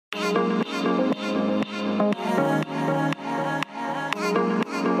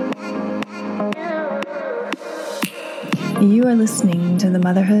You are listening to the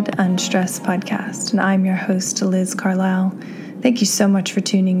Motherhood Unstressed podcast, and I'm your host, Liz Carlisle. Thank you so much for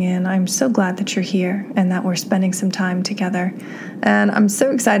tuning in. I'm so glad that you're here and that we're spending some time together. And I'm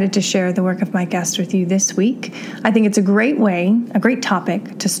so excited to share the work of my guest with you this week. I think it's a great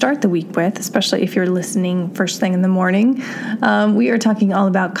topic to start the week with, especially if you're listening first thing in the morning. We are talking all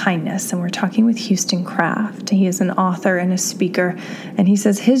about kindness, and we're talking with Houston Kraft. He is an author and a speaker, and he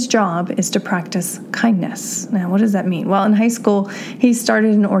says his job is to practice kindness. Now, what does that mean? Well, in high school, he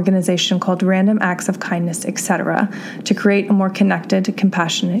started an organization called Random Acts of Kindness, etc., to create a more connected,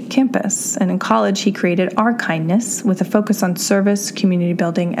 compassionate campus. And in college, he created Our Kindness with a focus on service, community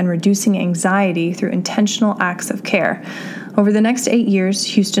building, and reducing anxiety through intentional acts of care. Over the next 8 years,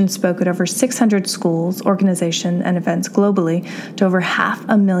 Houston spoke at over 600 schools, organizations, and events globally to over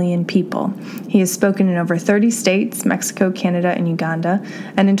 500,000 people. He has spoken in over 30 states, Mexico, Canada, and Uganda.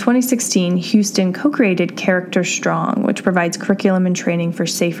 And in 2016, Houston co-created Character Strong, which provides curriculum and training for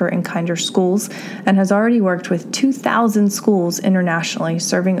safer and kinder schools, and has already worked with 2,000 schools internationally,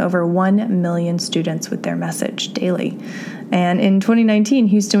 serving over 1 million students with their message daily. And in 2019,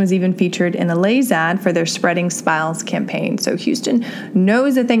 Houston was even featured in a Lay's ad for their Spreading Smiles campaign. So Houston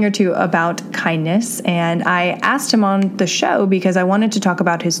knows a thing or two about kindness. And I asked him on the show because I wanted to talk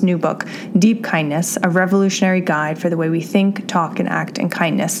about his new book, Deep Kindness, a revolutionary guide for the way we think, talk, and act in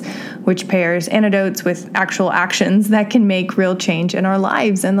kindness, which pairs anecdotes with actual actions that can make real change in our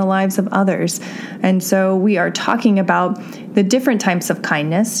lives and the lives of others. And so we are talking about the different types of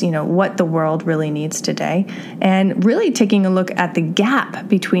kindness, what the world really needs today, and really taking a look at the gap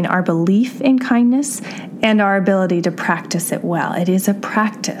between our belief in kindness and our ability to practice it well. It is a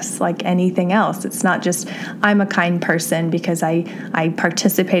practice like anything else. It's not just, I'm a kind person because I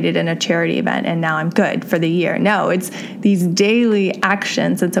participated in a charity event and now I'm good for the year. No, it's these daily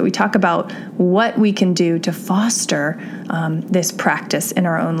actions. And so we talk about what we can do to foster this practice in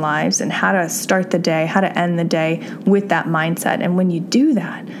our own lives and how to start the day, how to end the day with that mindset. And when you do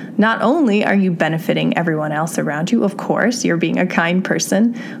that, not only are you benefiting everyone else around you, of course, you're being a kind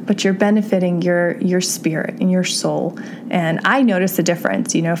person, but you're benefiting your spirit and your soul. And I notice a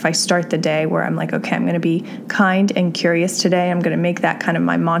difference, if I start the day where I'm like, okay, I'm going to be kind and curious today, I'm going to make that kind of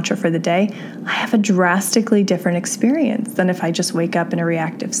my mantra for the day, I have a drastically different experience than if I just wake up in a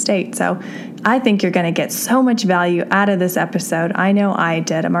reactive state. So I think you're going to get so much value out of this episode. I know I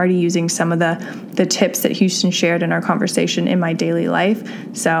did. I'm already using some of the tips that Houston shared in our conversation in my daily life.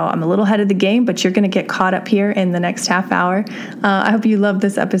 So I'm a little ahead of the game, but you're going to get caught up here in the next half hour. I hope you love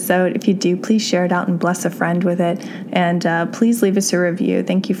this episode. If you do, please share it out and bless a friend with it. And please leave us a review.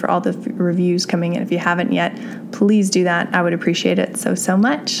 Thank you for all the reviews coming in. If you haven't yet, please do that. I would appreciate it so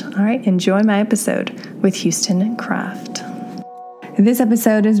much. All right, enjoy my episode with Houston Kraft. This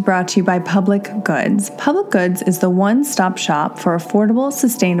episode is brought to you by Public Goods. Public Goods is the one-stop shop for affordable,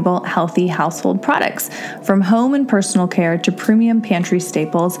 sustainable, healthy household products. From home and personal care to premium pantry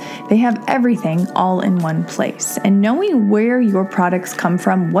staples, they have everything all in one place. And knowing where your products come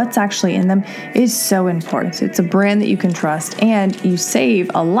from, what's actually in them, is so important. It's a brand that you can trust, and you save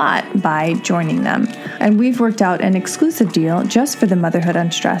a lot by joining them. And we've worked out an exclusive deal just for the Motherhood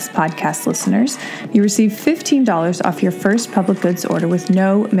Unstressed podcast listeners. You receive $15 off your first Public Goods order with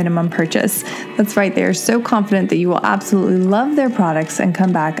no minimum purchase. That's right, they are so confident that you will absolutely love their products and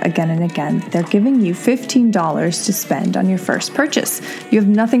come back again and again. They're giving you $15 to spend on your first purchase. You have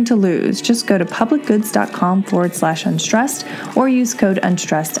nothing to lose. Just go to publicgoods.com/unstressed or use code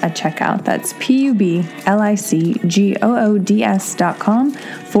unstressed at checkout. That's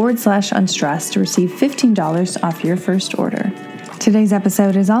publicgoods.com/unstressed to receive $15 off your first order. Today's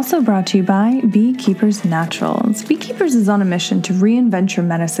episode is also brought to you by Beekeepers Naturals. Beekeepers is on a mission to reinvent your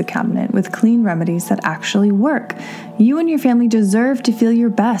medicine cabinet with clean remedies that actually work. You and your family deserve to feel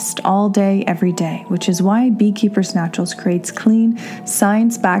your best all day, every day, which is why Beekeepers Naturals creates clean,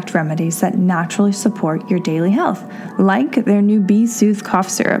 science-backed remedies that naturally support your daily health, like their new Bee Soothe cough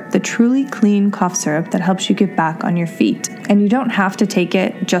syrup, the truly clean cough syrup that helps you get back on your feet. And you don't have to take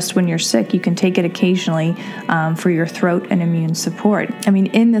it just when you're sick. You can take it occasionally for your throat and immune support. I mean,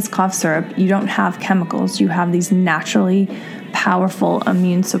 in this cough syrup, you don't have chemicals. You have these naturally powerful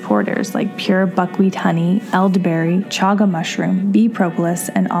immune supporters like pure buckwheat honey, elderberry, chaga mushroom, bee propolis,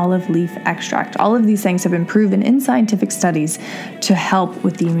 and olive leaf extract. All of these things have been proven in scientific studies to help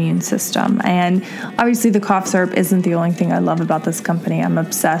with the immune system. And obviously the cough syrup isn't the only thing I love about this company. I'm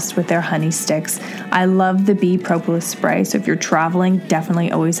obsessed with their honey sticks. I love the bee propolis spray. So if you're traveling,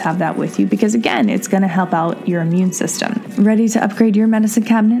 definitely always have that with you because again, it's going to help out your immune system. Ready to upgrade your medicine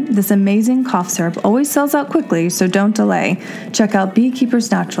cabinet? This amazing cough syrup always sells out quickly, so don't delay. Check out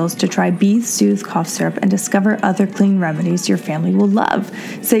Beekeeper's Naturals to try Bee Soothe cough syrup and discover other clean remedies your family will love.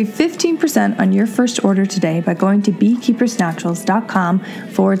 Save 15% on your first order today by going to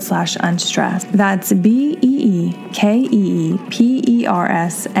beekeepersnaturals.com/unstressed. That's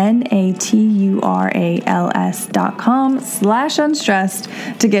BeekeepersNaturals.com/unstressed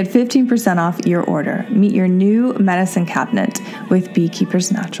to get 15% off your order. Meet your new medicine cabinet with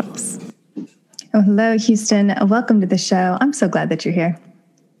Beekeeper's Naturals. Oh, hello, Houston. Welcome to the show. I'm so glad that you're here.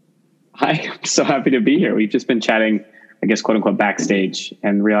 Hi, I'm so happy to be here. We've just been chatting, I guess, quote unquote, backstage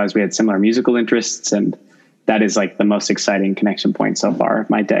and realized we had similar musical interests. And that is like the most exciting connection point so far of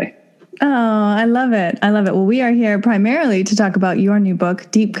my day. Oh, I love it. I love it. Well, we are here primarily to talk about your new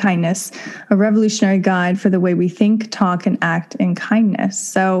book, Deep Kindness, a revolutionary guide for the way we think, talk, and act in kindness.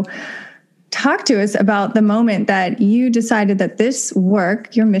 So talk to us about the moment that you decided that this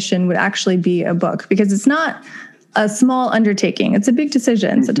work, your mission, would actually be a book, because it's not a small undertaking. It's a big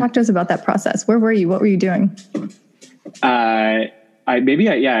decision. So talk to us about that process. Where were you? What were you doing? I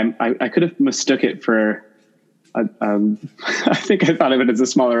could have mistook it for, I think I thought of it as a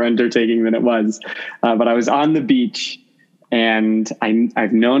smaller undertaking than it was. But I was on the beach, and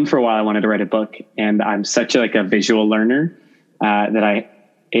I've known for a while I wanted to write a book, and I'm such a visual learner that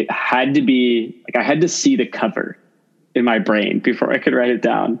it had to be like I had to see the cover in my brain before I could write it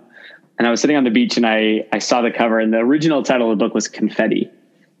down. And I was sitting on the beach, and I saw the cover, and the original title of the book was Confetti.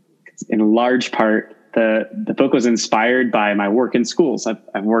 In large part, the book was inspired by my work in schools.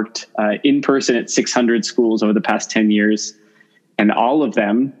 I've worked in person at 600 schools over the past 10 years. And all of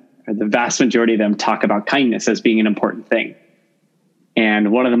them, or the vast majority of them, talk about kindness as being an important thing.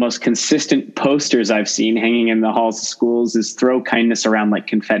 And one of the most consistent posters I've seen hanging in the halls of schools is throw kindness around like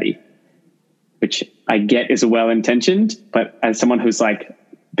confetti, which I get is well-intentioned. But as someone who's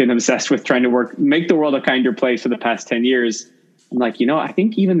been obsessed with trying to make the world a kinder place for the past 10 years, I'm like, I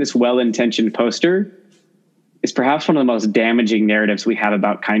think even this well-intentioned poster is perhaps one of the most damaging narratives we have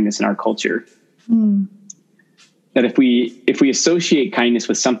about kindness in our culture. Mm. That if we associate kindness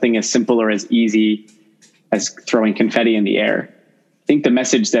with something as simple or as easy as throwing confetti in the air, I think the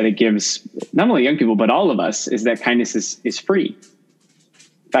message that it gives not only young people, but all of us, is that kindness is free.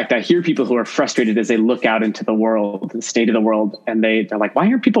 In fact, I hear people who are frustrated as they look out into the world, the state of the world, and they're like, why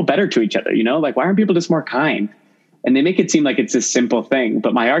aren't people better to each other? Why aren't people just more kind? And they make it seem like it's a simple thing.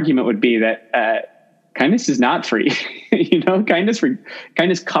 But my argument would be that kindness is not free.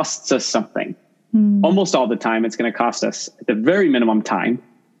 Kindness costs us something. Mm. Almost all the time, it's going to cost us, at the very minimum, time,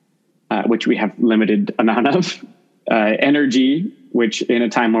 which we have limited amount of, energy, which in a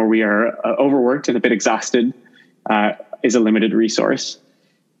time where we are overworked and a bit exhausted, is a limited resource.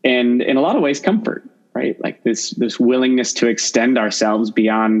 And in a lot of ways, comfort, right? Like this willingness to extend ourselves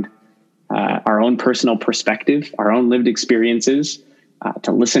beyond our own personal perspective, our own lived experiences,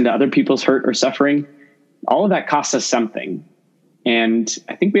 to listen to other people's hurt or suffering. All of that costs us something. And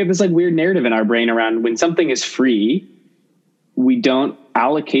I think we have this weird narrative in our brain around when something is free, we don't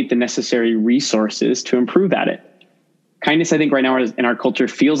allocate the necessary resources to improve at it. Kindness, I think right now in our culture,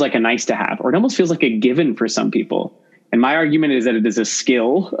 feels like a nice to have, or it almost feels like a given for some people. And my argument is that it is a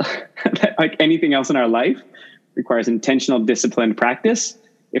skill that, like anything else in our life, requires intentional, disciplined practice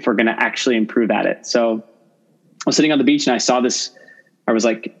if we're going to actually improve at it. So I was sitting on the beach and I saw this. I was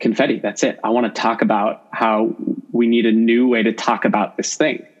like, confetti, that's it. I want to talk about how we need a new way to talk about this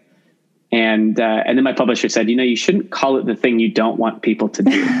thing. And then my publisher said, you shouldn't call it the thing you don't want people to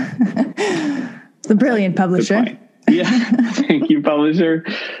do. The brilliant publisher. Yeah. Thank you, publisher.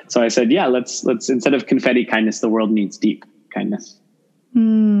 So I said, yeah, let's instead of confetti kindness, the world needs deep kindness.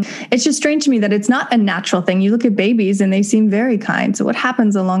 It's just strange to me that it's not a natural thing. You look at babies and they seem very kind. So what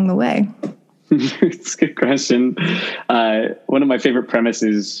happens along the way? It's a good question. One of my favorite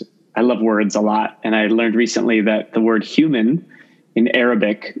premises, I love words a lot. And I learned recently that the word human in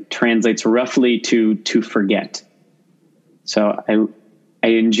Arabic translates roughly to forget. So I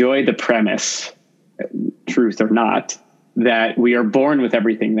enjoy the premise, truth or not, that we are born with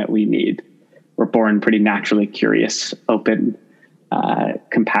everything that we need. We're born pretty naturally curious, open,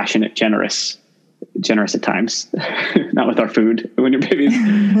 compassionate, generous at times, not with our food when you're babies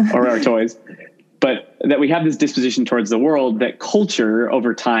or our toys, but that we have this disposition towards the world that culture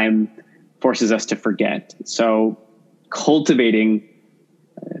over time forces us to forget. So cultivating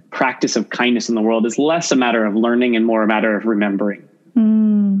practice of kindness in the world is less a matter of learning and more a matter of remembering.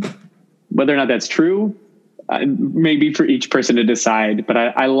 Whether or not that's true, maybe for each person to decide, but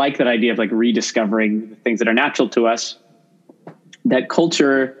I like that idea of rediscovering the things that are natural to us, that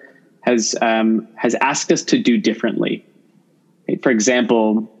culture has asked us to do differently. For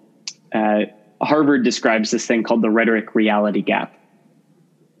example, Harvard describes this thing called the rhetoric reality gap.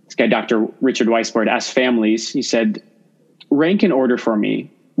 This guy, Dr. Richard Weisbord, asked families, he said, rank in order for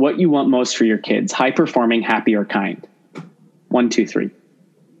me what you want most for your kids: high performing, happy, or kind. 1, 2, 3.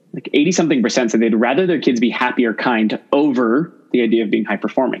 Like 80-something% said they'd rather their kids be happy or kind over the idea of being high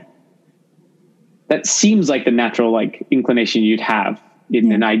performing. That seems like the natural inclination you'd have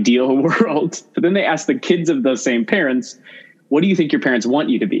in an ideal world. But then they ask the kids of those same parents, what do you think your parents want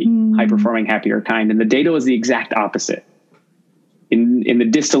you to be? High performing, happy, or kind? And the data was the exact opposite. In the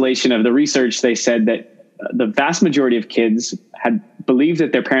distillation of the research, they said that the vast majority of kids had believed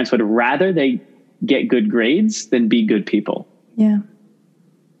that their parents would rather they get good grades than be good people. Yeah.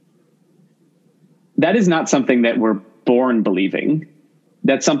 That is not something that we're born believing.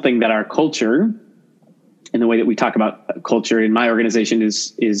 That's something that our culture, and the way that we talk about culture in my organization,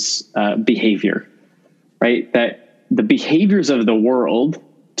 is behavior, right? That the behaviors of the world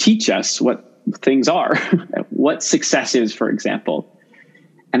teach us what things are, what success is, for example.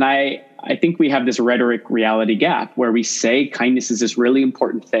 And I think we have this rhetoric reality gap where we say kindness is this really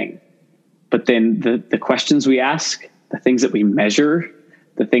important thing. But then the questions we ask, the things that we measure,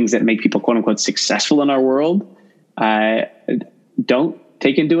 the things that make people quote unquote successful in our world, don't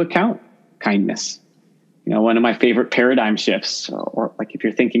take into account kindness. One of my favorite paradigm shifts, or if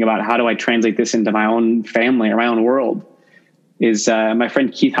you're thinking about how do I translate this into my own family or my own world, is my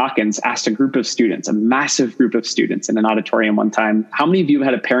friend Keith Hawkins asked a group of students, a massive group of students in an auditorium one time, how many of you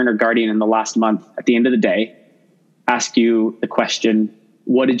had a parent or guardian in the last month at the end of the day ask you the question,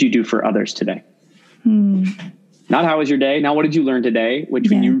 what did you do for others today? Not how was your day? Now, what did you learn today? Which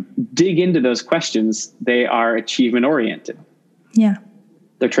when you dig into those questions, they are achievement oriented. Yeah.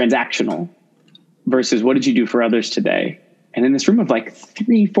 They're transactional versus what did you do for others today? And in this room of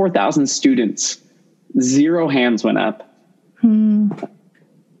 4,000 students, 0 hands went up.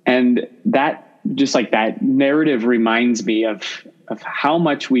 And that that narrative reminds me of how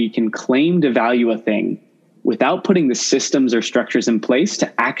much we can claim to value a thing without putting the systems or structures in place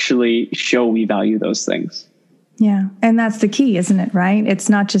to actually show we value those things. Yeah. And that's the key, isn't it? Right. It's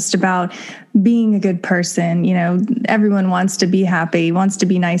not just about being a good person. Everyone wants to be happy, wants to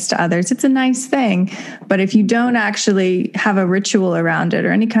be nice to others. It's a nice thing. But if you don't actually have a ritual around it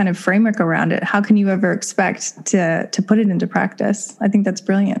or any kind of framework around it, how can you ever expect to put it into practice? I think that's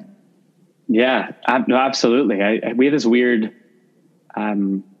brilliant. Yeah, no, absolutely. We have this weird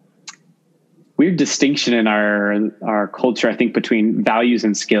distinction in our culture, I think, between values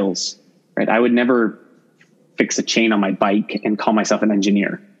and skills, right? I would never fix a chain on my bike and call myself an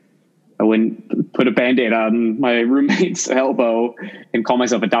engineer. I wouldn't put a Band-Aid on my roommate's elbow and call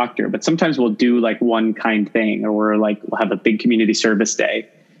myself a doctor. But sometimes we'll do one kind thing, or we'll have a big community service day,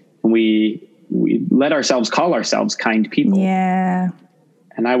 and we let ourselves call ourselves kind people. Yeah.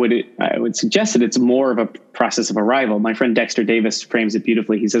 And I would suggest that it's more of a process of arrival. My friend Dexter Davis frames it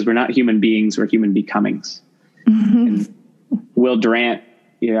beautifully. He says, we're not human beings, we're human becomings. And Will Durant,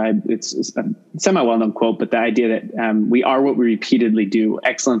 it's a semi-well-known quote, but the idea that we are what we repeatedly do.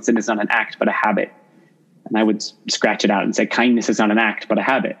 Excellence is not an act, but a habit. And I would scratch it out and say kindness is not an act, but a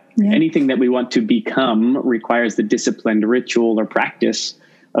habit. Yeah. Anything that we want to become requires the disciplined ritual or practice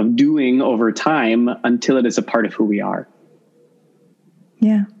of doing over time until it is a part of who we are.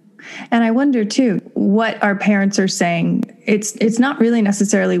 Yeah. And I wonder too, what our parents are saying. It's not really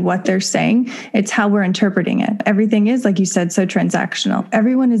necessarily what they're saying. It's how we're interpreting it. Everything is, like you said, so transactional.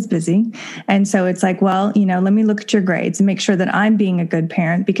 Everyone is busy. And so it's let me look at your grades and make sure that I'm being a good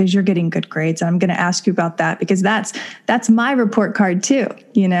parent because you're getting good grades. And I'm going to ask you about that because that's my report card too.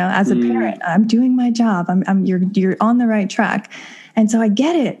 As a parent, I'm doing my job. You're on the right track. And so I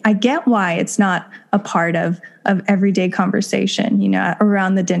get it. I get why it's not a part of everyday conversation,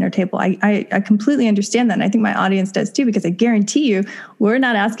 around the dinner table. I completely understand that. And I think my audience does too, because I guarantee you, we're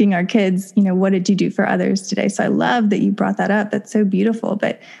not asking our kids, what did you do for others today? So I love that you brought that up. That's so beautiful.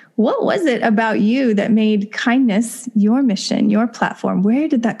 But what was it about you that made kindness your mission, your platform? Where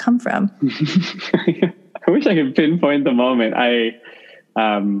did that come from? I wish I could pinpoint the moment. I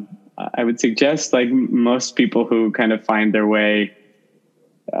would suggest, most people who kind of find their way,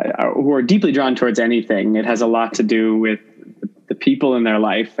 who are deeply drawn towards anything, it has a lot to do with the people in their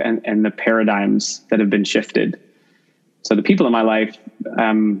life and the paradigms that have been shifted. So the people in my life,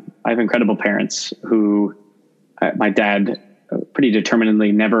 I have incredible parents who, my dad pretty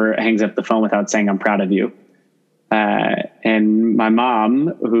determinedly never hangs up the phone without saying, I'm proud of you. And my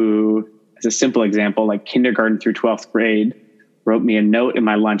mom, who, as a simple example, kindergarten through 12th grade, wrote me a note in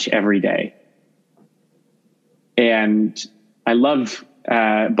my lunch every day. And I love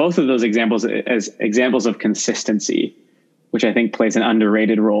both of those examples as examples of consistency, which I think plays an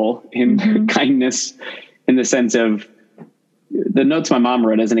underrated role in kindness, in the sense of the notes my mom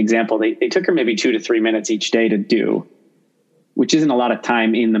wrote as an example. They took her maybe 2 to 3 minutes each day to do, which isn't a lot of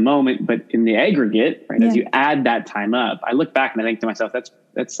time in the moment, but in the aggregate, right? As you add that time up, I look back and I think to myself,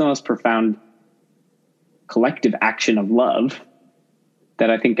 that's the most profound collective action of love that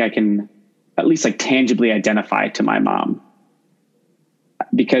I think I can at least like tangibly identify to my mom,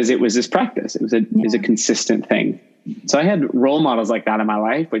 because it was this practice. It was a consistent thing. So I had role models like that in my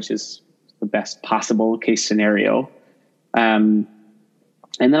life, which is the best possible case scenario. And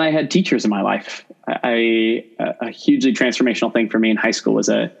then I had teachers in my life. A hugely transformational thing for me in high school was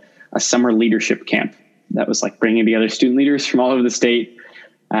a summer leadership camp that was like bringing together student leaders from all over the state,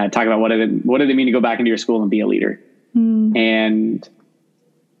 talk about what did it mean to go back into your school and be a leader. And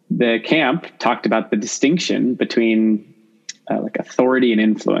the camp talked about the distinction between like authority and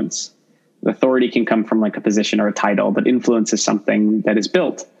influence. Authority can come from like a position or a title, but influence is something that is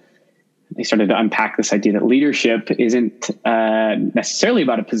built. They started to unpack this idea that leadership isn't necessarily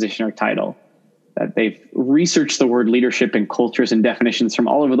about a position or title, that they've researched the word leadership in cultures and definitions from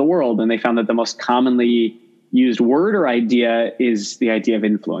all over the world. And they found that the most commonly used word or idea is the idea of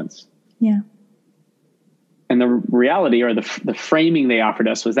influence. Yeah. And the reality, or the framing they offered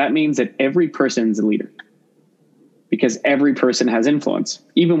us, was that means that every person's a leader, because every person has influence.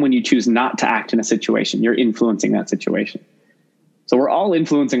 Even when you choose not to act in a situation, you're influencing that situation. So we're all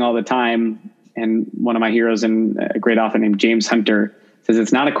influencing all the time. And one of my heroes, and a great author named James Hunter, says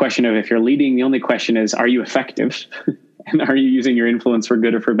it's not a question of if you're leading. The only question is, are you effective? And are you using your influence for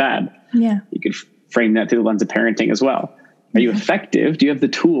good or for bad? Yeah. You could frame that through the lens of parenting as well. Are you effective? Do you have the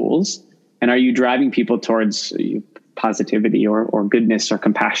tools? And are you driving people towards positivity or goodness or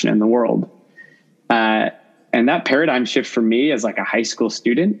compassion in the world? And that paradigm shift for me as like a high school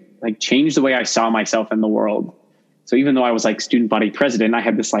student, like changed the way I saw myself in the world. So even though I was like student body president, I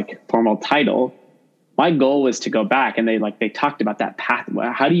had this like formal title. My goal was to go back, and they talked about that path.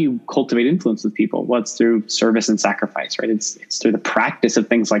 How do you cultivate influence with people? Well, it's through service and sacrifice, right? It's through the practice of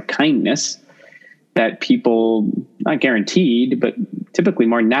things like kindness that people, not guaranteed, but typically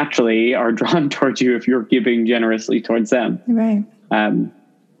more naturally are drawn towards you if you're giving generously towards them. Right.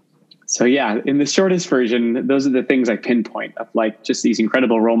 So yeah, in the shortest version, those are the things I pinpoint of like just these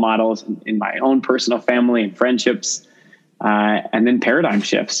incredible role models in my own personal family and friendships, and then paradigm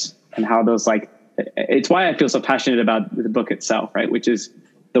shifts and how those it's why I feel so passionate about the book itself, right? Which is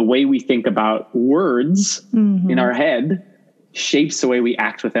the way we think about words in our head shapes the way we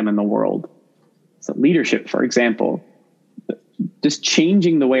act with them in the world. So leadership, for example, just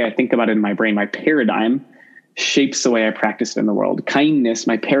changing the way I think about it in my brain, my paradigm shapes the way I practice it in the world. Kindness,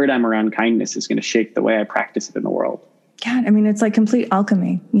 my paradigm around kindness is going to shape the way I practice it in the world. God, I mean, it's like complete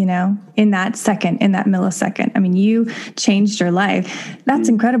alchemy, in that second, in that millisecond. I mean, you changed your life. That's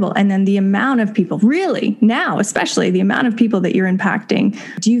incredible. And then the amount of people, really now, especially the amount of people that you're impacting.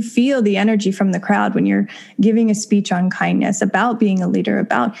 Do you feel the energy from the crowd when you're giving a speech on kindness, about being a leader,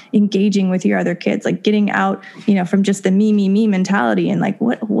 about engaging with your other kids, like getting out, from just the me mentality and like,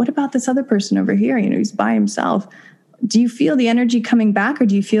 what about this other person over here, who's by himself? Do you feel the energy coming back, or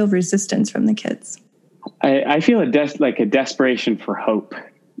do you feel resistance from the kids? I feel a desperation for hope,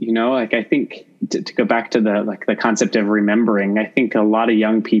 I think to go back to the concept of remembering, I think a lot of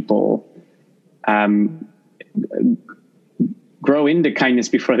young people grow into kindness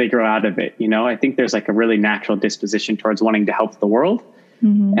before they grow out of it. I think there's like a really natural disposition towards wanting to help the world.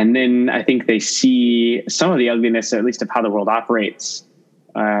 And then I think they see some of the ugliness, at least of how the world operates,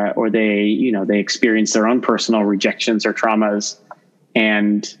 or they experience their own personal rejections or traumas,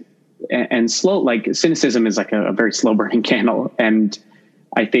 and slow, like cynicism is like a very slow burning candle. And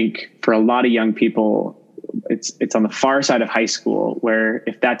I think for a lot of young people, it's on the far side of high school, where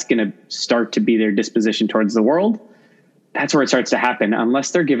if that's going to start to be their disposition towards the world, that's where it starts to happen,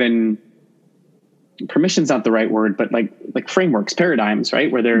 unless they're given permission's not the right word, but like frameworks, paradigms,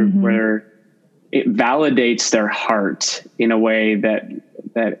 right? Where it validates their heart in a way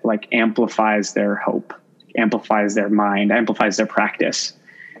that like amplifies their hope, amplifies their mind, amplifies their practice.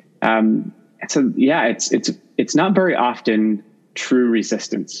 So yeah, it's not very often true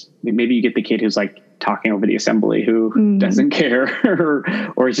resistance. Maybe you get the kid who's like talking over the assembly who doesn't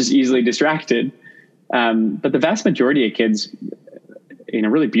care or is just easily distracted. But the vast majority of kids, in a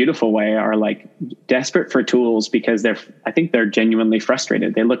really beautiful way, are like desperate for tools because I think they're genuinely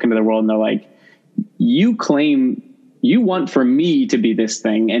frustrated. They look into the world and they're like, you claim you want for me to be this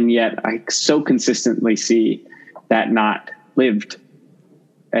thing, and yet I so consistently see that not lived.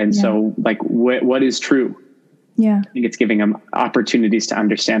 And so like, what is true? Yeah. I think it's giving them opportunities to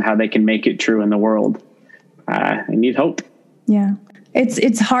understand how they can make it true in the world. They need hope. Yeah.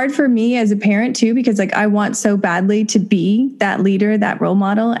 It's hard for me as a parent too, because like I want so badly to be that leader, that role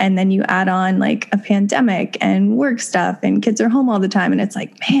model. And then you add on like a pandemic and work stuff and kids are home all the time. And it's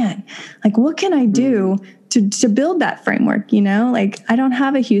like, man, like what can I do to build that framework? You know, like I don't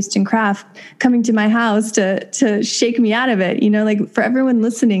have a Houston Craft coming to my house to shake me out of it. You know, like for everyone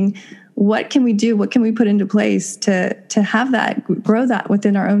listening, what can we do? What can we put into place to have that, grow that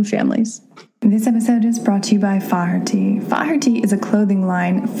within our own families? This episode is brought to you by Faherty. Faherty is a clothing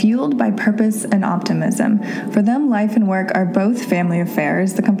line fueled by purpose and optimism. For them, life and work are both family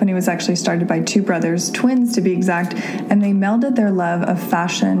affairs. The company was actually started by two brothers, twins to be exact, and they melded their love of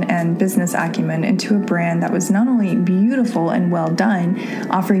fashion and business acumen into a brand that was not only beautiful and well done,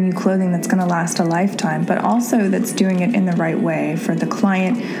 offering you clothing that's going to last a lifetime, but also that's doing it in the right way for the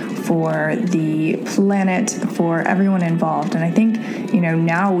client, for the planet, for everyone involved. And I think, you know,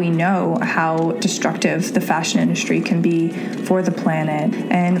 now we know how destructive the fashion industry can be for the planet.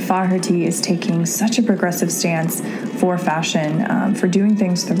 And Faherty is taking such a progressive stance for fashion, for doing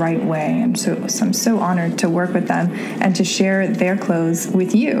things the right way. And so I'm so honored to work with them and to share their clothes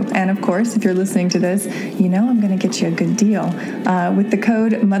with you. And of course, if you're listening to this, you know I'm going to get you a good deal. With the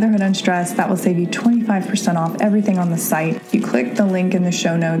code Motherhood Unstressed, that will save you 25% off everything on the site. You click the link in the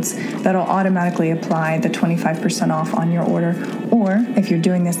show notes, that'll automatically apply the 25% off on your order. Or if you're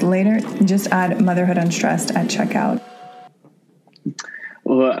doing this later, just add Motherhood Unstressed at checkout.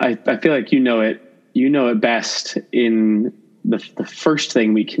 Well, I feel like you know it best. In the first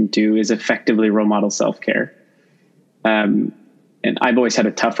thing we can do is effectively role model self-care. And I've always had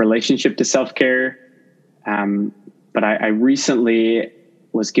a tough relationship to self-care. But I recently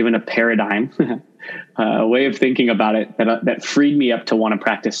was given a paradigm, a way of thinking about it that freed me up to want to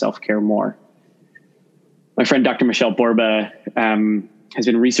practice self-care more. My friend, Dr. Michelle Borba, has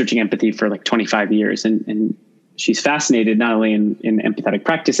been researching empathy for like 25 years. And she's fascinated not only in empathetic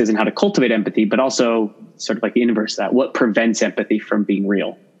practices and how to cultivate empathy, but also sort of like the inverse of that, what prevents empathy from being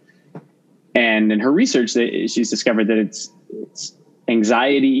real. And in her research, she's discovered that it's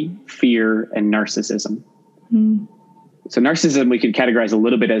anxiety, fear, and narcissism. Mm. So narcissism, we could categorize a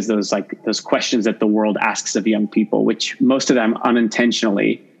little bit as those questions that the world asks of young people, which most of them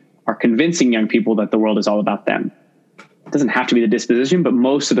unintentionally are convincing young people that the world is all about them. It doesn't have to be the disposition, but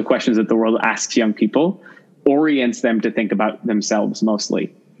most of the questions that the world asks young people orients them to think about themselves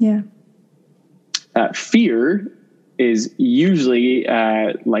mostly. Yeah. Fear is usually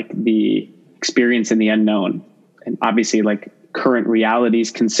like the experience in the unknown. And obviously, like current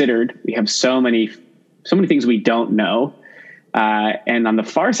realities considered, we have so many things we don't know. And on the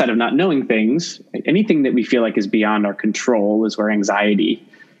far side of not knowing things, anything that we feel like is beyond our control is where anxiety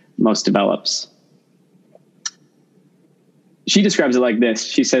most develops. She describes it like this.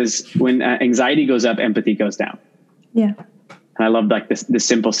 She says, when anxiety goes up, empathy goes down. Yeah. And I love like this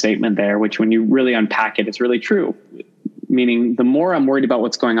simple statement there, which when you really unpack it, it's really true. Meaning the more I'm worried about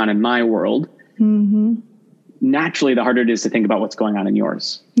what's going on in my world, naturally, the harder it is to think about what's going on in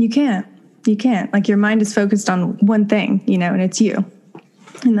yours. You can't. Like your mind is focused on one thing, you know, and it's you.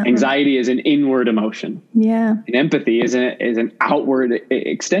 Anxiety is an inward emotion. Yeah. And empathy is an outward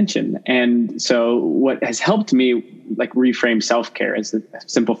extension. And so what has helped me like reframe self-care as a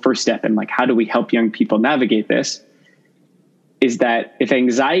simple first step in like, how do we help young people navigate this, is that if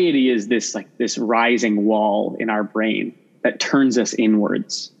anxiety is this rising wall in our brain that turns us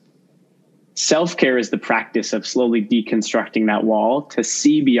inwards, self-care is the practice of slowly deconstructing that wall to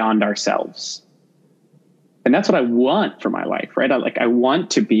see beyond ourselves. And that's what I want for my life, right? I want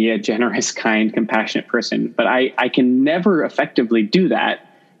to be a generous, kind, compassionate person, but I can never effectively do that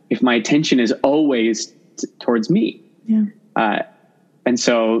if my attention is always towards me. Yeah. And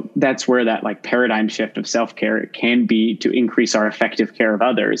so that's where that like paradigm shift of self-care can be to increase our effective care of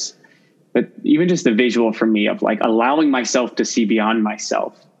others. But even just the visual for me of like allowing myself to see beyond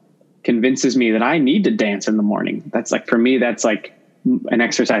myself convinces me that I need to dance in the morning. That's like, for me, that's like an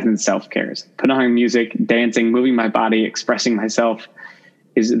exercise in self-care. Putting on music, dancing, moving my body, expressing myself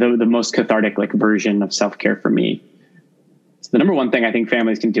is the most cathartic like version of self-care for me. So the number one thing I think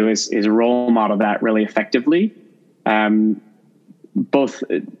families can do is role model that really effectively, both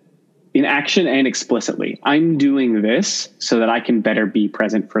in action and explicitly. I'm doing this so that I can better be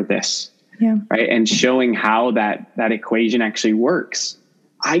present for this. Yeah. Right. And showing how that equation actually works.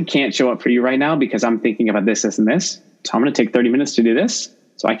 I can't show up for you right now because I'm thinking about this, and this. So I'm going to take 30 minutes to do this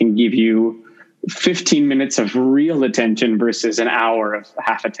so I can give you 15 minutes of real attention versus an hour of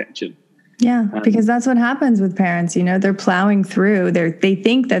half attention. Yeah, because that's what happens with parents. They're plowing through. They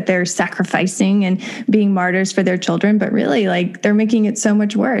think that they're sacrificing and being martyrs for their children, but really, like, they're making it so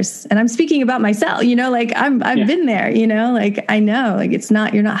much worse. And I'm speaking about myself. Like I've been there. Like I know, like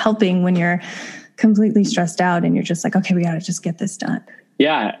you're not helping when you're completely stressed out and you're just like, okay, we got to just get this done.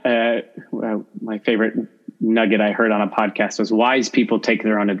 Yeah, my favorite nugget I heard on a podcast was wise people take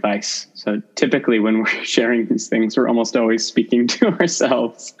their own advice. So typically when we're sharing these things, we're almost always speaking to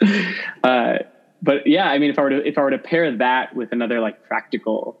ourselves. But yeah, I mean, if I were to pair that with another like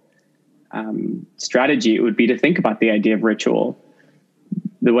practical strategy, it would be to think about the idea of ritual.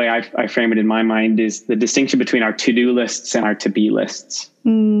 The way I frame it in my mind is the distinction between our to-do lists and our to-be lists.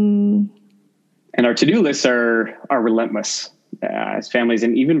 And our to-do lists are relentless. As families,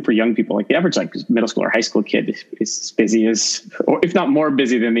 and even for young people, like the average like middle school or high school kid is as busy as, or if not more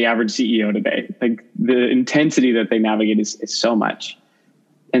busy than the average CEO today. Like the intensity that they navigate is so much.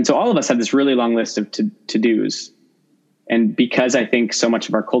 And so all of us have this really long list of to-dos. And because I think so much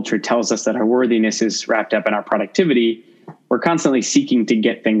of our culture tells us that our worthiness is wrapped up in our productivity, we're constantly seeking to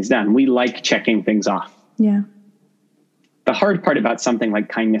get things done. We like checking things off. Yeah. The hard part about something like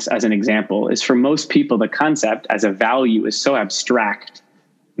kindness, as an example, is for most people, the concept as a value is so abstract,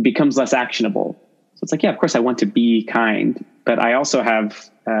 it becomes less actionable. So it's like, yeah, of course I want to be kind, but I also have,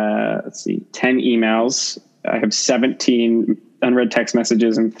 10 emails. I have 17 unread text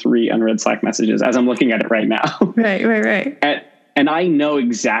messages and 3 unread Slack messages as I'm looking at it right now. Right. And I know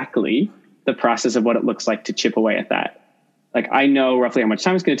exactly the process of what it looks like to chip away at that. Like I know roughly how much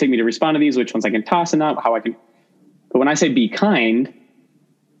time it's going to take me to respond to these, which ones I can toss and not, how I can. But when I say be kind,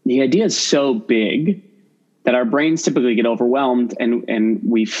 the idea is so big that our brains typically get overwhelmed and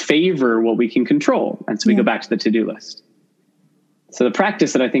we favor what we can control. And so we go back to the to-do list. So the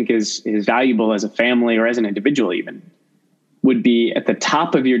practice that I think is valuable as a family or as an individual even would be at the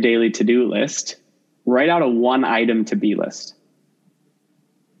top of your daily to-do list, write out a 1-item to-be list.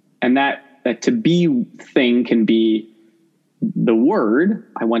 And that to-be thing can be the word,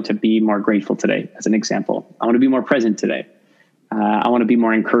 I want to be more grateful today, as an example. I want to be more present today. I want to be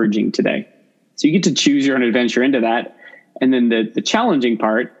more encouraging today. So you get to choose your own adventure into that. And then the challenging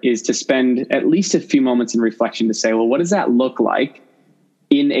part is to spend at least a few moments in reflection to say, well, what does that look like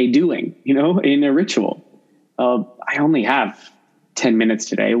in a doing, in a ritual? I only have 10 minutes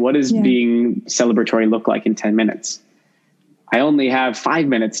today. What does being celebratory look like in 10 minutes? I only have 5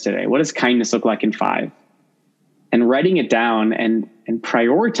 minutes today. What does kindness look like in 5? And writing it down and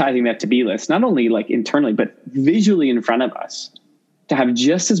prioritizing that to-be list, not only like internally, but visually in front of us, to have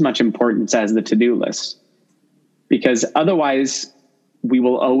just as much importance as the to-do list. Because otherwise, we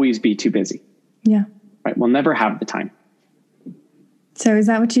will always be too busy. Yeah. Right? We'll never have the time. So is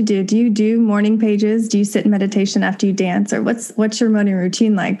that what you do? Do you do morning pages? Do you sit in meditation after you dance? Or what's your morning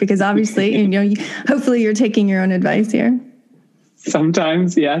routine like? Because obviously, hopefully you're taking your own advice here.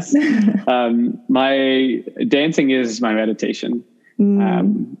 Sometimes, yes. My dancing is my meditation.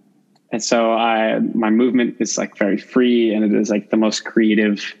 And so my movement is like very free, and it is like the most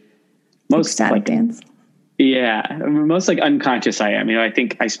creative, most ecstatic dance. Yeah. Most like unconscious I am. I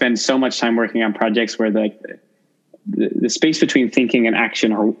think I spend so much time working on projects where the space between thinking and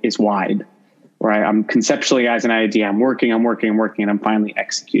action is wide, where I'm conceptualizing an idea. I'm working, and I'm finally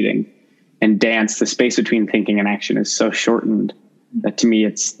executing. And dance, the space between thinking and action is so shortened that to me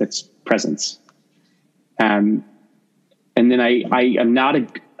that's presence. And then I am not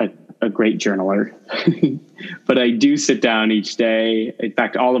a great journaler, but I do sit down each day. In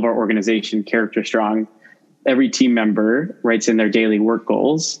fact, all of our organization, Character Strong, every team member writes in their daily work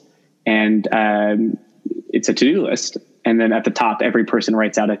goals, and it's a to-do list. And then at the top, every person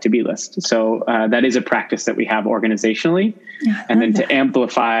writes out a to-be list. So that is a practice that we have organizationally. And then to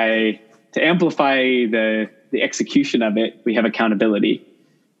amplify the execution of it, we have accountability,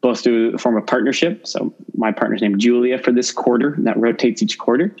 both through a form of partnership. So my partner's named Julia for this quarter, and that rotates each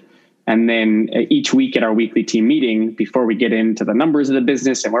quarter. And then each week at our weekly team meeting, before we get into the numbers of the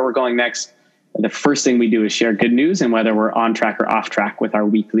business and where we're going next, the first thing we do is share good news and whether we're on track or off track with our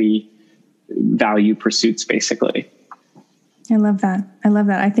weekly value pursuits, basically. I love that.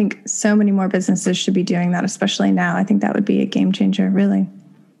 I think so many more businesses should be doing that, especially now. I think that would be a game changer, really.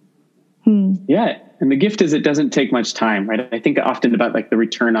 Yeah. And the gift is it doesn't take much time, right? I think often about like the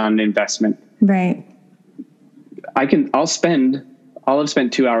return on investment. Right. I'll have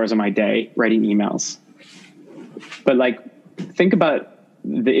spent 2 hours of my day writing emails, but like, think about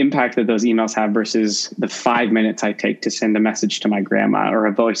the impact that those emails have versus the 5 minutes I take to send a message to my grandma or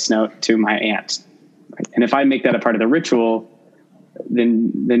a voice note to my aunt. Right? And if I make that a part of the ritual,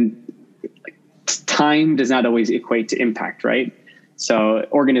 then time does not always equate to impact, right? So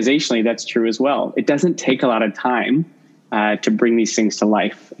organizationally, that's true as well. It doesn't take a lot of time to bring these things to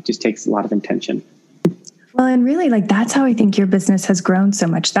life. It just takes a lot of intention. Well, and really, like, that's how I think your business has grown so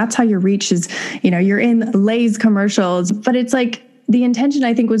much. That's how your reach is, you're in Lay's commercials, but it's like the intention,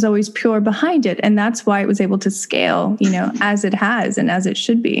 I think, was always pure behind it. And that's why it was able to scale, as it has and as it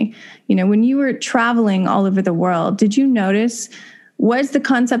should be. When you were traveling all over the world, did you notice, was the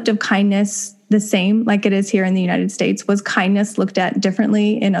concept of kindness the same like it is here in the United States? Was kindness looked at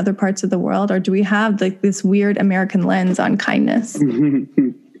differently in other parts of the world? Or do we have like this weird American lens on kindness?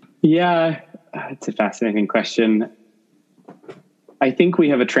 Yeah. It's a fascinating question. I think we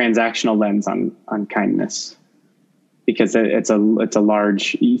have a transactional lens on kindness because it's a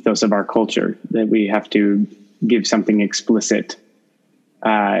large ethos of our culture that we have to give something explicit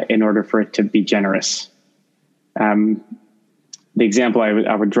in order for it to be generous. The example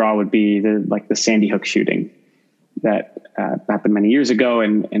I would draw would be the Sandy Hook shooting that happened many years ago,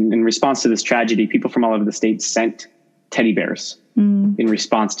 and in response to this tragedy, people from all over the state sent teddy bears in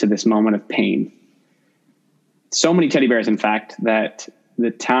response to this moment of pain. So many teddy bears, in fact, that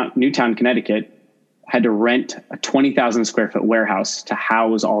Newtown, Connecticut had to rent a 20,000 square foot warehouse to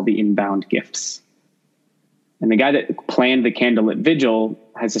house all the inbound gifts. And the guy that planned the candlelit vigil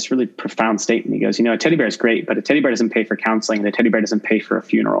has this really profound statement. He goes, a teddy bear is great, but a teddy bear doesn't pay for counseling, and a teddy bear doesn't pay for a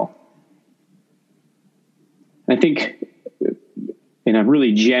funeral. And I think in a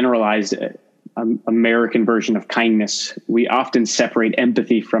really generalized American version of kindness, we often separate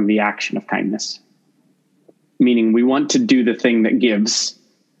empathy from the action of kindness. Meaning we want to do the thing that gives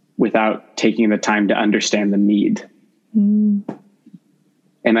without taking the time to understand the need. And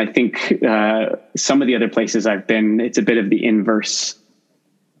I think some of the other places I've been, it's a bit of the inverse.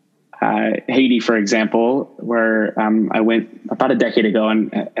 Haiti, for example, where I went about a decade ago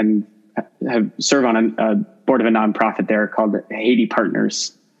and have served on a board of a nonprofit there called Haiti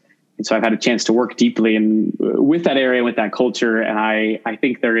Partners. And so I've had a chance to work deeply with that area, with that culture. And I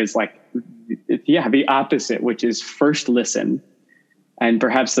think there is the opposite, which is first listen. And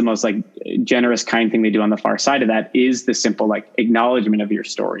perhaps the most generous, kind thing they do on the far side of that is the simple acknowledgement of your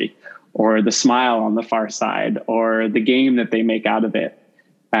story, or the smile on the far side, or the game that they make out of it.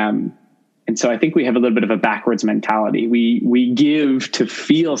 And so I think we have a little bit of a backwards mentality. We give to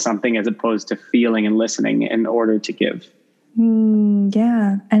feel something as opposed to feeling and listening in order to give.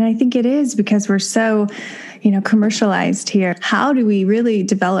 Yeah. And I think it is because we're so, commercialized here. How do we really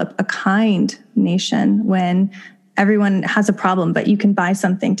develop a kind nation when everyone has a problem, but you can buy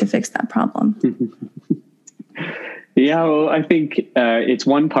something to fix that problem? Yeah, well, I think it's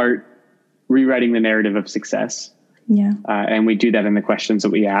one part rewriting the narrative of success. Yeah. And we do that in the questions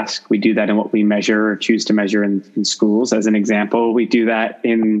that we ask. We do that in what we measure or choose to measure in schools. As an example, we do that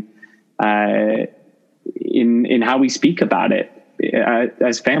in how we speak about it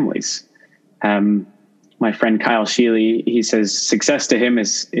as families. My friend Kyle Sheely, he says success to him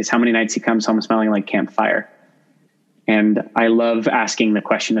is how many nights he comes home smelling like campfire. And I love asking the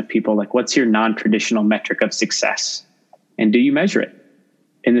question of people what's your non-traditional metric of success? And do you measure it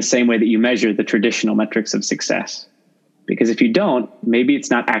in the same way that you measure the traditional metrics of success? Because if you don't, maybe it's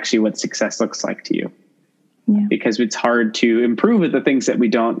not actually what success looks like to you. Yeah. Because it's hard to improve at the things that we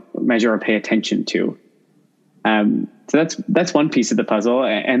don't measure or pay attention to. So that's one piece of the puzzle.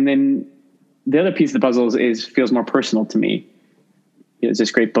 And then the other piece of the puzzle feels more personal to me. There's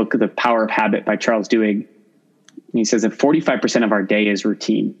this great book, The Power of Habit by Charles Duhigg. And he says that 45% of our day is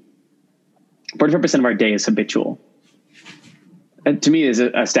routine. 45% of our day is habitual. And to me is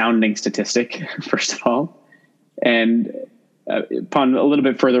an astounding statistic, first of all. And upon a little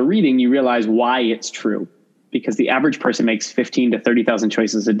bit further reading, you realize why it's true. Because the average person makes 15 to 30,000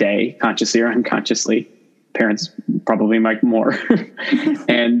 choices a day, consciously or unconsciously. Parents probably make more.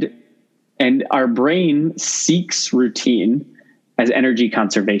 And our brain seeks routine as energy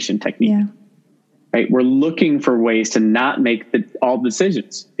conservation technique. Yeah. Right? We're looking for ways to not make all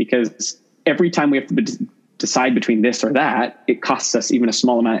decisions, because every time we have to decide between this or that, it costs us even a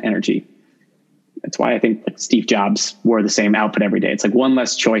small amount of energy. That's why I think Steve Jobs wore the same outfit every day. It's one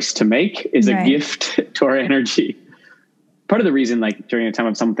less choice to make is a gift to our energy. Part of the reason, during a time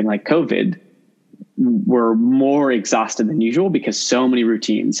of something like COVID, we're more exhausted than usual because so many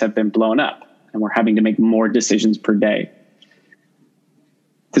routines have been blown up and we're having to make more decisions per day.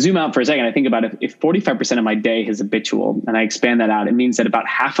 To zoom out for a second, I think about if 45% of my day is habitual and I expand that out, it means that about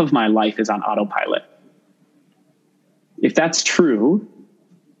half of my life is on autopilot. If that's true,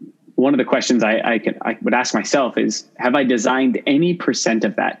 one of the questions I would ask myself is, have I designed any percent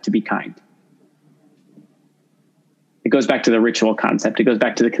of that to be kind? It goes back to the ritual concept. It goes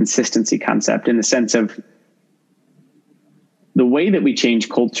back to the consistency concept in the sense of the way that we change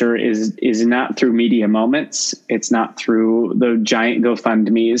culture is not through media moments. It's not through the giant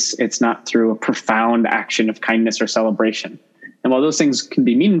GoFundMes. It's not through a profound action of kindness or celebration. And while those things can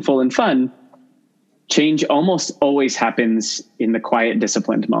be meaningful and fun, change almost always happens in the quiet,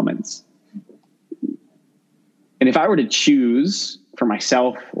 disciplined moments. And if I were to choose for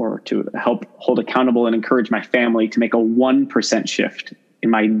myself or to help hold accountable and encourage my family to make a 1% shift in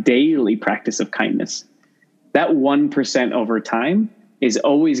my daily practice of kindness, that 1% over time is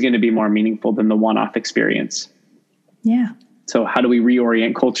always going to be more meaningful than the one-off experience. Yeah. So how do we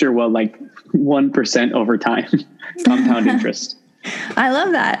reorient culture? Well, like 1% over time, compound interest. I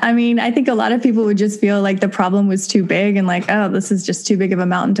love that. I mean, I think a lot of people would just feel like the problem was too big and like, oh, this is just too big of a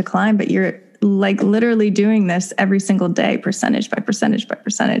mountain to climb. But you're like literally doing this every single day, percentage by percentage by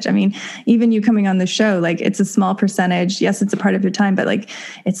percentage. I mean, even you coming on the show, like it's a small percentage. Yes, it's a part of your time, but like,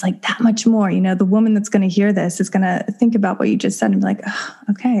 it's like that much more, the woman that's going to hear this is going to think about what you just said and be like, oh,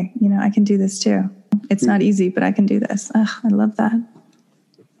 okay, I can do this too. It's not easy, but I can do this. Oh, I love that.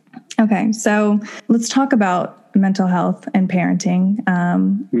 Okay. So let's talk about mental health and parenting.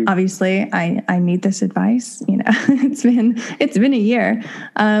 Obviously I need this advice. It's been a year.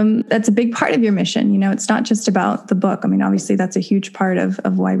 That's a big part of your mission. It's not just about the book. I mean, obviously that's a huge part of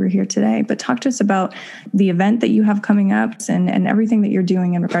why we're here today, but talk to us about the event that you have coming up and everything that you're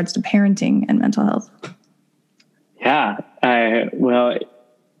doing in regards to parenting and mental health. Yeah. Well,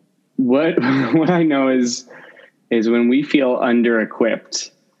 what I know is when we feel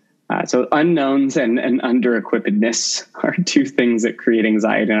under-equipped, so unknowns and under-equippedness are two things that create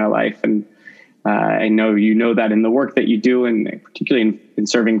anxiety in our life. And I know that in the work that you do, and particularly in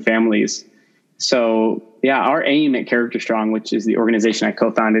serving families. So yeah, our aim at Character Strong, which is the organization I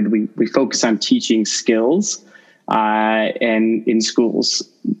co-founded, we focus on teaching skills and in schools,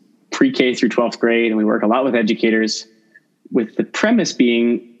 pre-K through 12th grade. And we work a lot with educators, with the premise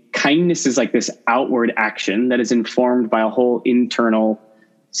being kindness is like this outward action that is informed by a whole internal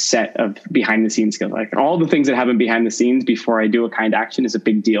set of behind the scenes skills. Like all the things that happen behind the scenes before I do a kind action is a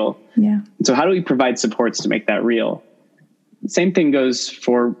big deal. Yeah. So how do we provide supports to make that real? Same thing goes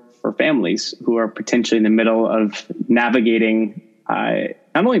for families who are potentially in the middle of navigating not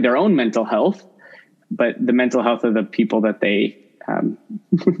only their own mental health, but the mental health of the people that they,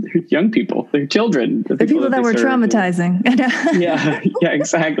 they're young people, they're children. The people that were traumatizing. Yeah,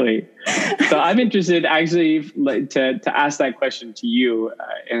 exactly. So I'm interested actually to ask that question to you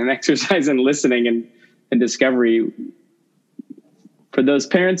in an exercise in listening and discovery. For those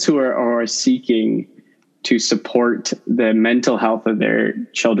parents who are seeking to support the mental health of their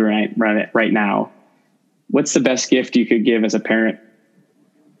children right now, what's the best gift you could give as a parent?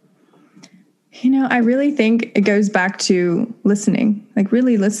 I really think it goes back to listening, like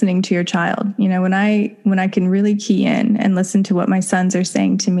really listening to your child. When I can really key in and listen to what my sons are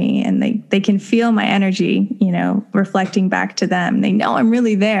saying to me, and they can feel my energy, reflecting back to them. They know I'm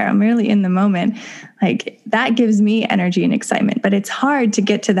really there. I'm really in the moment. Like that gives me energy and excitement, but it's hard to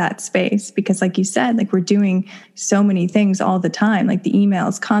get to that space because like you said, like we're doing so many things all the time, like the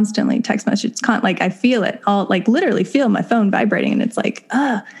emails constantly, text messages, like I feel it all, like literally feel my phone vibrating and it's like,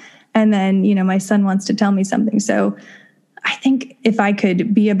 and then, my son wants to tell me something. So I think if I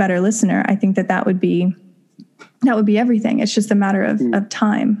could be a better listener, I think that would be everything. It's just a matter of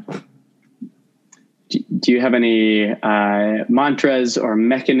time. Do you have any mantras or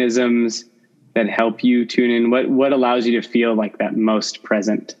mechanisms that help you tune in? What allows you to feel like that most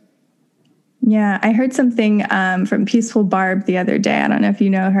present? Yeah, I heard something from Peaceful Barb the other day. I don't know if you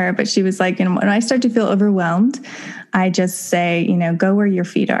know her, but she was like, when I start to feel overwhelmed, I just say, go where your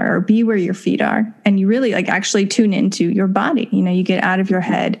feet are or be where your feet are. And you really like actually tune into your body. You get out of your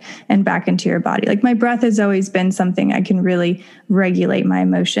head and back into your body. Like my breath has always been something I can really regulate my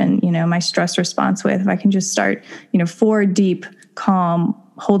emotion, my stress response with. If I can just start, 4 deep, calm,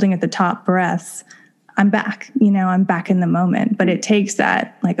 holding at the top breaths, I'm back, I'm back in the moment, but it takes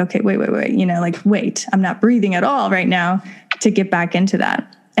that like, okay, wait, I'm not breathing at all right now to get back into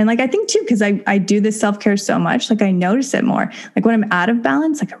that. And like, I think too, because I do this self-care so much, like I notice it more, like when I'm out of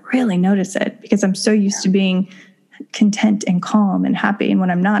balance, like I really notice it because I'm so used to being content and calm and happy. And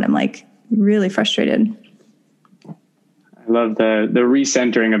when I'm not, I'm like really frustrated. I love the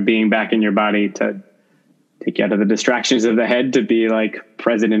recentering of being back in your body to take you out of the distractions of the head to be like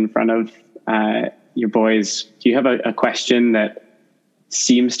present in front of, your boys. Do you have a question that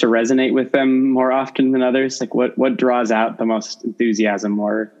seems to resonate with them more often than others? Like what draws out the most enthusiasm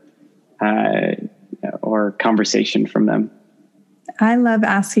or conversation from them? I love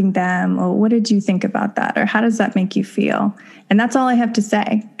asking them, well, what did you think about that? Or how does that make you feel? And that's all I have to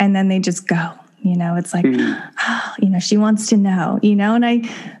say. And then they just go, It's like, she wants to know, and I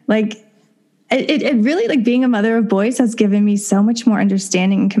like, it really, like, being a mother of boys has given me so much more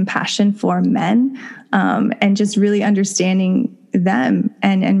understanding and compassion for men, and just really understanding them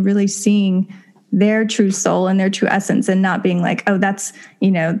and really seeing their true soul and their true essence, and not being like, oh, that's,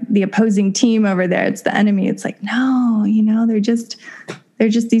 the opposing team over there, it's the enemy. It's like, no, they're just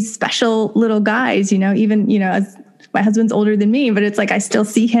these special little guys, even, as my husband's older than me, but it's like, I still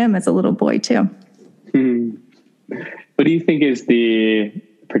see him as a little boy too. What do you think is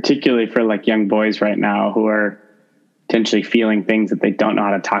particularly for like young boys right now who are potentially feeling things that they don't know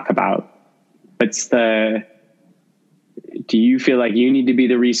how to talk about? Do you feel like you need to be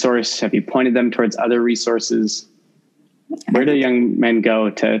the resource? Have you pointed them towards other resources? Where do young men go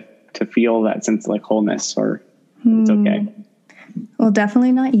to feel that sense of like wholeness, or it's okay? Well,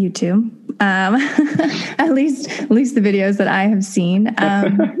 definitely not YouTube. At least the videos that I have seen.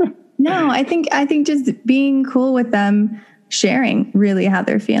 No, I think just being cool with them, sharing really how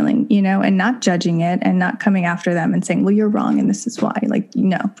they're feeling, and not judging it and not coming after them and saying, well, you're wrong and this is why, like,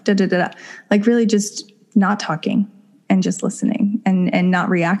 like really just not talking and just listening and not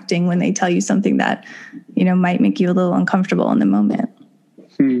reacting when they tell you something that, might make you a little uncomfortable in the moment.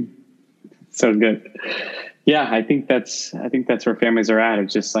 So good. Yeah, I think that's where families are at.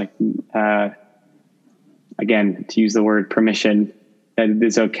 It's just like, again, to use the word permission, that it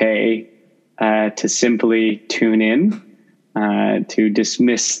is okay to simply tune in, to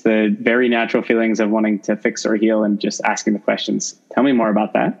dismiss the very natural feelings of wanting to fix or heal, and just asking the questions. Tell me more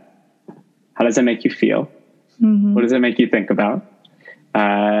about that. How does that make you feel? Mm-hmm. What does it make you think about?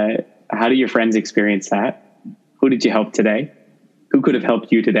 How do your friends experience that? Who did you help today? Who could have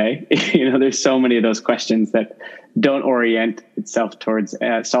helped you today? There's so many of those questions that don't orient itself towards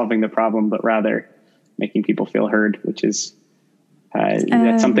solving the problem, but rather making people feel heard, which is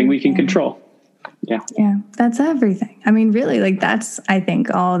that's something we can control. Yeah, that's everything. I mean, really, like, that's, I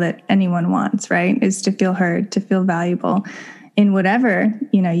think, all that anyone wants, right? Is to feel heard, to feel valuable in whatever,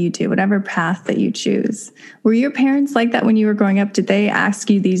 you do, whatever path that you choose. Were your parents like that when you were growing up? Did they ask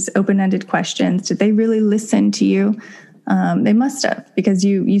you these open-ended questions? Did they really listen to you? They must have, because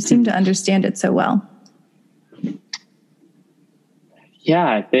you seem to understand it so well.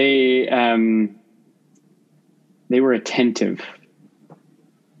 Yeah, they were attentive.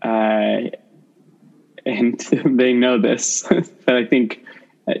 And they know this, but I think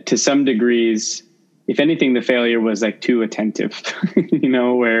to some degrees, if anything, the failure was like too attentive,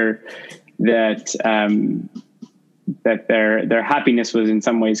 where that their happiness was in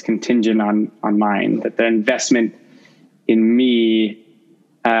some ways contingent on mine, that the investment in me,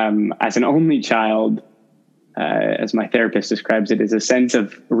 as an only child, as my therapist describes it, is a sense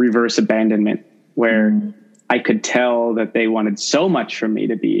of reverse abandonment, where I could tell that they wanted so much from me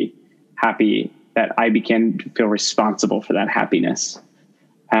to be happy that I began to feel responsible for that happiness.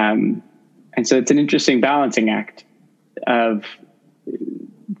 And so it's an interesting balancing act of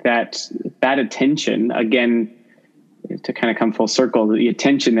that attention, again, to kind of come full circle, the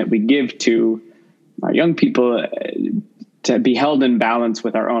attention that we give to our young people, to be held in balance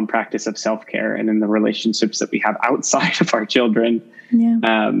with our own practice of self-care and in the relationships that we have outside of our children,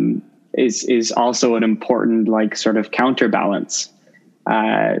 is also an important, like, sort of counterbalance,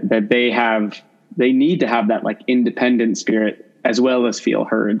 that they need to have that, like, independent spirit as well as feel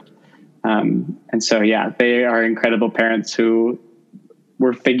heard. And so, they are incredible parents who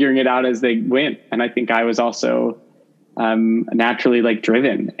were figuring it out as they went. And I think I was also naturally, like,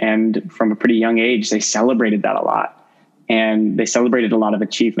 driven, and from a pretty young age, they celebrated that a lot. And they celebrated a lot of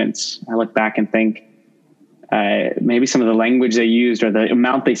achievements. I look back and think maybe some of the language they used or the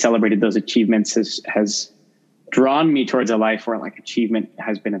amount they celebrated those achievements has drawn me towards a life where, like, achievement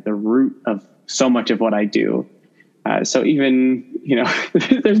has been at the root of so much of what I do. So even,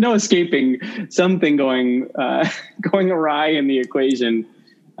 there's no escaping something going awry in the equation.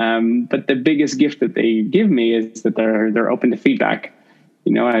 But the biggest gift that they give me is that they're open to feedback.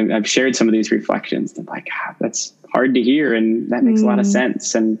 I've shared some of these reflections. I'm like, that's hard to hear, and that makes a lot of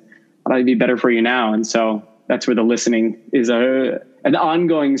sense. And how do I be better for you now? And so that's where the listening is an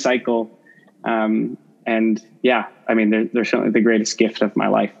ongoing cycle. And I mean, they're certainly the greatest gift of my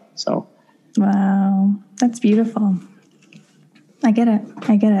life. So. Wow. That's beautiful. I get it.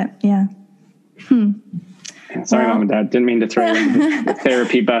 Yeah. Sorry, Mom and Dad. Didn't mean to throw in the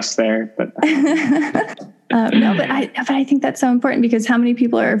therapy bus there, but. No, but I think that's so important, because how many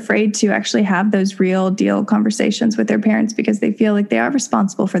people are afraid to actually have those real deal conversations with their parents because they feel like they are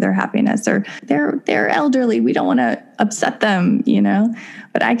responsible for their happiness, or they're elderly. We don't want to upset them,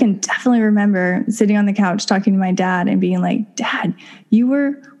 But I can definitely remember sitting on the couch talking to my dad and being like, Dad, you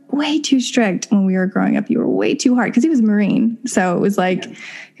were way too strict when we were growing up. You were way too hard, because he was a Marine. So it was like, he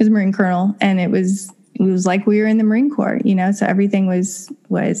was a Marine colonel, and it was like we were in the Marine Corps, so everything was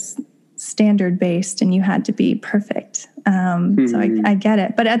standard based, and you had to be perfect. So I get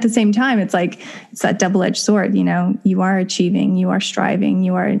it. But at the same time, it's like, it's that double-edged sword, you are achieving, you are striving,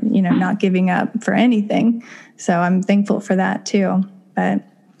 you are, not giving up for anything. So I'm thankful for that too. But,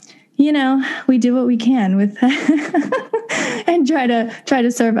 we do what we can with and try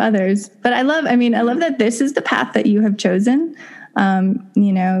to serve others. But I love that this is the path that you have chosen.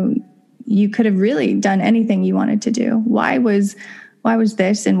 You could have really done anything you wanted to do. Why was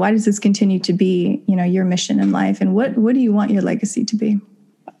this, and why does this continue to be, your mission in life? And what do you want your legacy to be?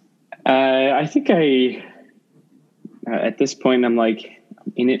 I think at this point, I'm like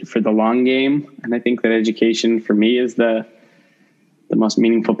in it for the long game. And I think that education for me is the most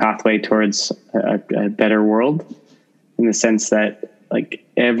meaningful pathway towards a better world, in the sense that, like,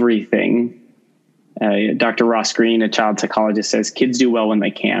 everything, Dr. Ross Greene, a child psychologist, says kids do well when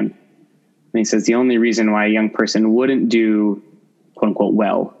they can. And he says the only reason why a young person wouldn't do, quote unquote,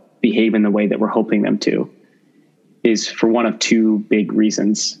 well, behave in the way that we're hoping them to, is for one of two big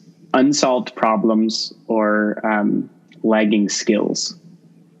reasons: unsolved problems or lagging skills.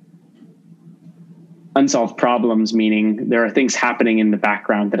 Unsolved problems meaning there are things happening in the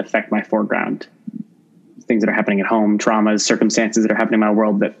background that affect my foreground. Things that are happening at home, traumas, circumstances that are happening in my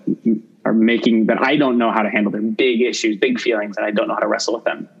world that are making that I don't know how to handle. They're big issues, big feelings, and I don't know how to wrestle with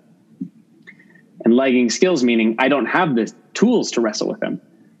them. And lagging skills meaning I don't have the tools to wrestle with them.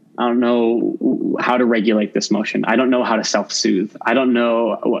 I don't know how to regulate this motion. I don't know how to self-soothe. I don't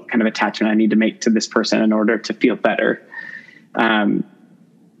know what kind of attachment I need to make to this person in order to feel better.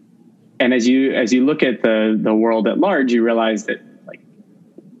 And as you look at the world at large, you realize that, like,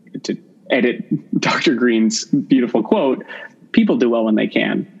 to edit Dr. Greene's beautiful quote, people do well when they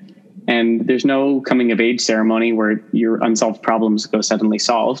can. And there's no coming of age ceremony where your unsolved problems go suddenly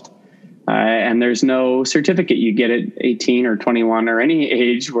solved. And there's no certificate you get at 18 or 21 or any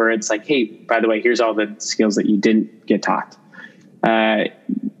age where it's like, hey, by the way, here's all the skills that you didn't get taught. That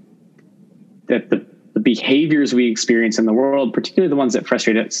the behaviors we experience in the world, particularly the ones that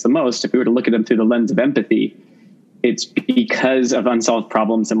frustrate us the most, if we were to look at them through the lens of empathy, it's because of unsolved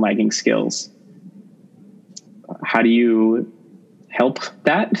problems and lagging skills. How do you help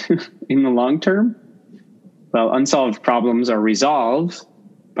that in the long term? Well, unsolved problems are resolved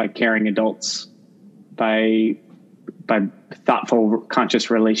by caring adults, by thoughtful, conscious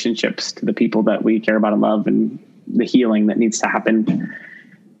relationships to the people that we care about and love, and the healing that needs to happen.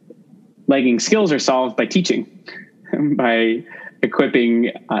 Lagging skills are solved by teaching, by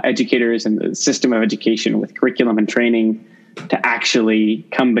equipping educators and the system of education with curriculum and training to actually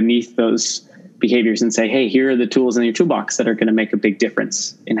come beneath those behaviors and say, hey, here are the tools in your toolbox that are going to make a big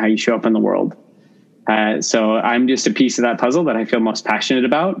difference in how you show up in the world. So I'm just a piece of that puzzle that I feel most passionate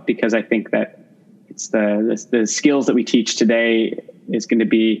about, because I think that it's the skills that we teach today is going to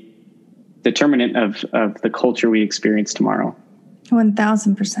be determinant of the culture we experience tomorrow.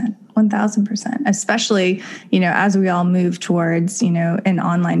 1,000%, especially, as we all move towards, an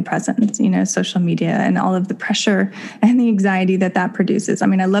online presence, social media, and all of the pressure and the anxiety that produces. I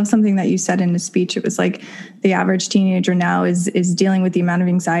mean, I love something that you said in a speech. It was like the average teenager now is dealing with the amount of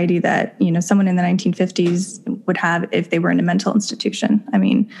anxiety that, someone in the 1950s would have if they were in a mental institution. I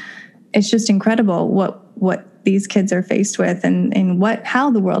mean, it's just incredible what these kids are faced with, and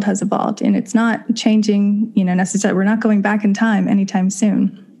how the world has evolved. And it's not changing, necessarily. We're not going back in time anytime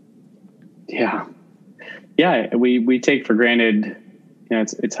soon. Yeah. We take for granted,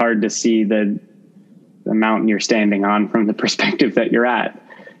 it's hard to see the mountain you're standing on from the perspective that you're at.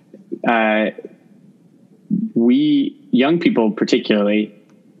 We young people, particularly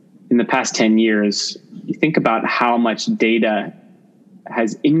in the past 10 years, you think about how much data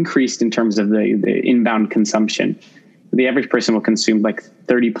has increased in terms of the inbound consumption. The average person will consume like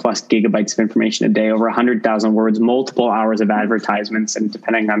 30 plus gigabytes of information a day, over 100,000 words, multiple hours of advertisements. And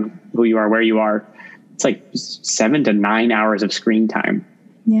depending on who you are, where you are, it's like 7 to 9 hours of screen time.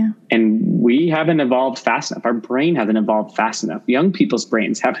 Yeah. And we haven't evolved fast enough. Our brain hasn't evolved fast enough. Young people's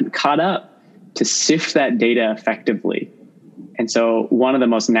brains haven't caught up to sift that data effectively. And so one of the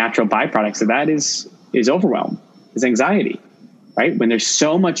most natural byproducts of that is overwhelm, is anxiety. Right? When there's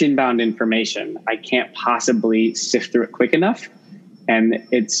so much inbound information, I can't possibly sift through it quick enough. And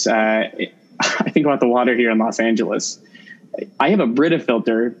it's, I think about the water here in Los Angeles. I have a Brita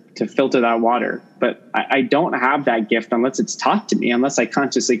filter to filter that water, but I don't have that gift unless it's taught to me, unless I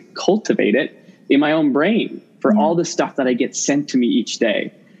consciously cultivate it in my own brain for all the stuff that I get sent to me each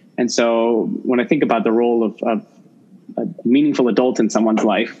day. And so when I think about the role of meaningful adult in someone's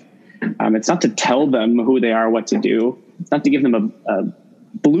life. It's not to tell them who they are, what to do. It's not to give them a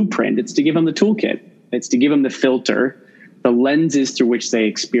blueprint. It's to give them the toolkit. It's to give them the filter, the lenses through which they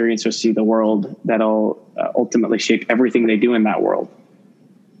experience or see the world that'll ultimately shape everything they do in that world.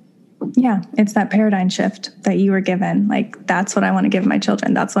 Yeah, it's that paradigm shift that you were given. Like, that's what I want to give my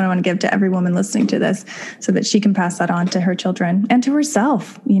children. That's what I want to give to every woman listening to this, so that she can pass that on to her children and to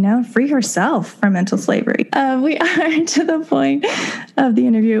herself, free herself from mental slavery. We are to the point of the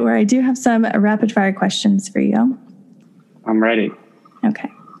interview where I do have some rapid fire questions for you. I'm ready. Okay.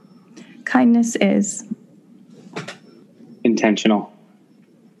 Kindness is? Intentional.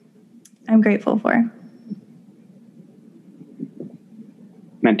 I'm grateful for?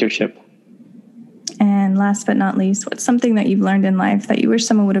 Mentorship. And last but not least, what's something that you've learned in life that you wish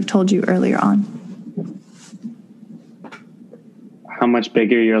someone would have told you earlier on? How much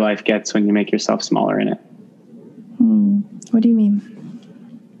bigger your life gets when you make yourself smaller in it. What do you mean?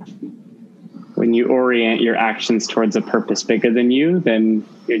 When you orient your actions towards a purpose bigger than you, then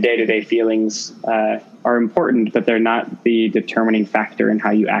your day-to-day feelings are important, but they're not the determining factor in how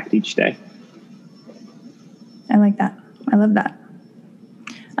you act each day. I like that. I love that.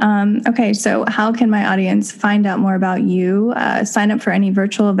 Okay, so how can my audience find out more about you? Sign up for any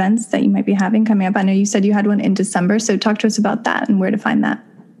virtual events that you might be having coming up. I know you said you had one in December, so talk to us about that and where to find that.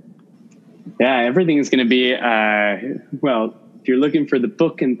 Yeah, everything is going to be, if you're looking for the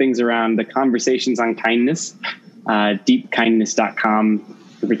book and things around the conversations on kindness, deepkindness.com,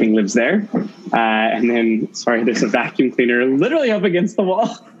 everything lives there. And then, sorry, there's a vacuum cleaner literally up against the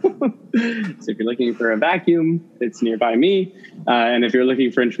wall. So if you're looking for a vacuum, it's nearby me. And if you're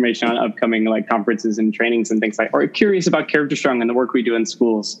looking for information on upcoming conferences and trainings and things or curious about Character Strong and the work we do in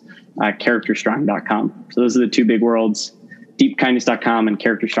schools, characterstrong.com. So those are the two big worlds, deepkindness.com and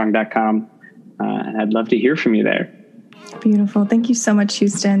characterstrong.com. And I'd love to hear from you there. Beautiful. Thank you so much,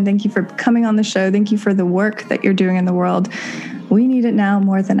 Houston. Thank you for coming on the show. Thank you for the work that you're doing in the world. We need it now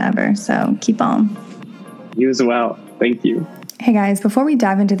more than ever. So keep on. You as well. Thank you. Hey guys, before we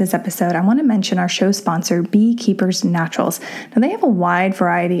dive into this episode, I want to mention our show sponsor, Beekeepers Naturals. Now, they have a wide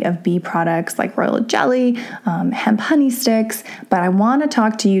variety of bee products like royal jelly, hemp honey sticks, but I want to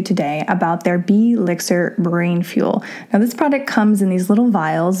talk to you today about their Bee Elixir Brain Fuel. Now, this product comes in these little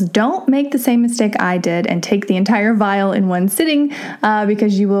vials. Don't make the same mistake I did and take the entire vial in one sitting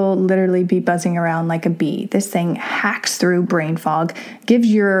because you will literally be buzzing around like a bee. This thing hacks through brain fog,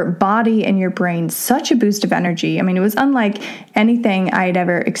 gives your body and your brain such a boost of energy. I mean, it was unlike anything I'd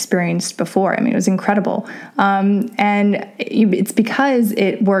ever experienced before. I mean, it was incredible. And it's because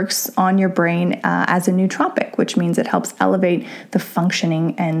it works on your brain as a nootropic, which means it helps elevate the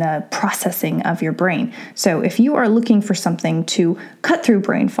functioning and the processing of your brain. So if you are looking for something to cut through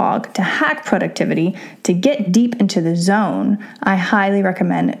brain fog, to hack productivity, to get deep into the zone, I highly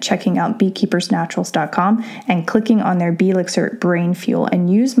recommend checking out beekeepersnaturals.com and clicking on their Bee Elixir Brain Fuel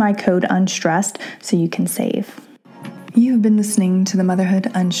and use my code UNSTRESSED so you can save. You have been listening to the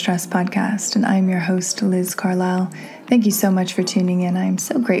Motherhood Unstressed podcast, and I'm your host, Liz Carlisle. Thank you so much for tuning in. I'm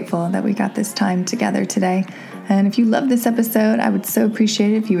so grateful that we got this time together today. And if you love this episode, I would so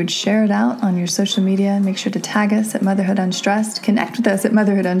appreciate it if you would share it out on your social media. Make sure to tag us at Motherhood Unstressed. Connect with us at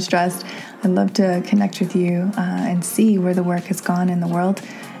Motherhood Unstressed. I'd love to connect with you and see where the work has gone in the world.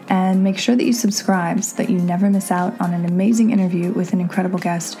 And make sure that you subscribe so that you never miss out on an amazing interview with an incredible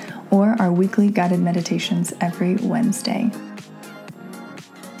guest or our weekly guided meditations every Wednesday.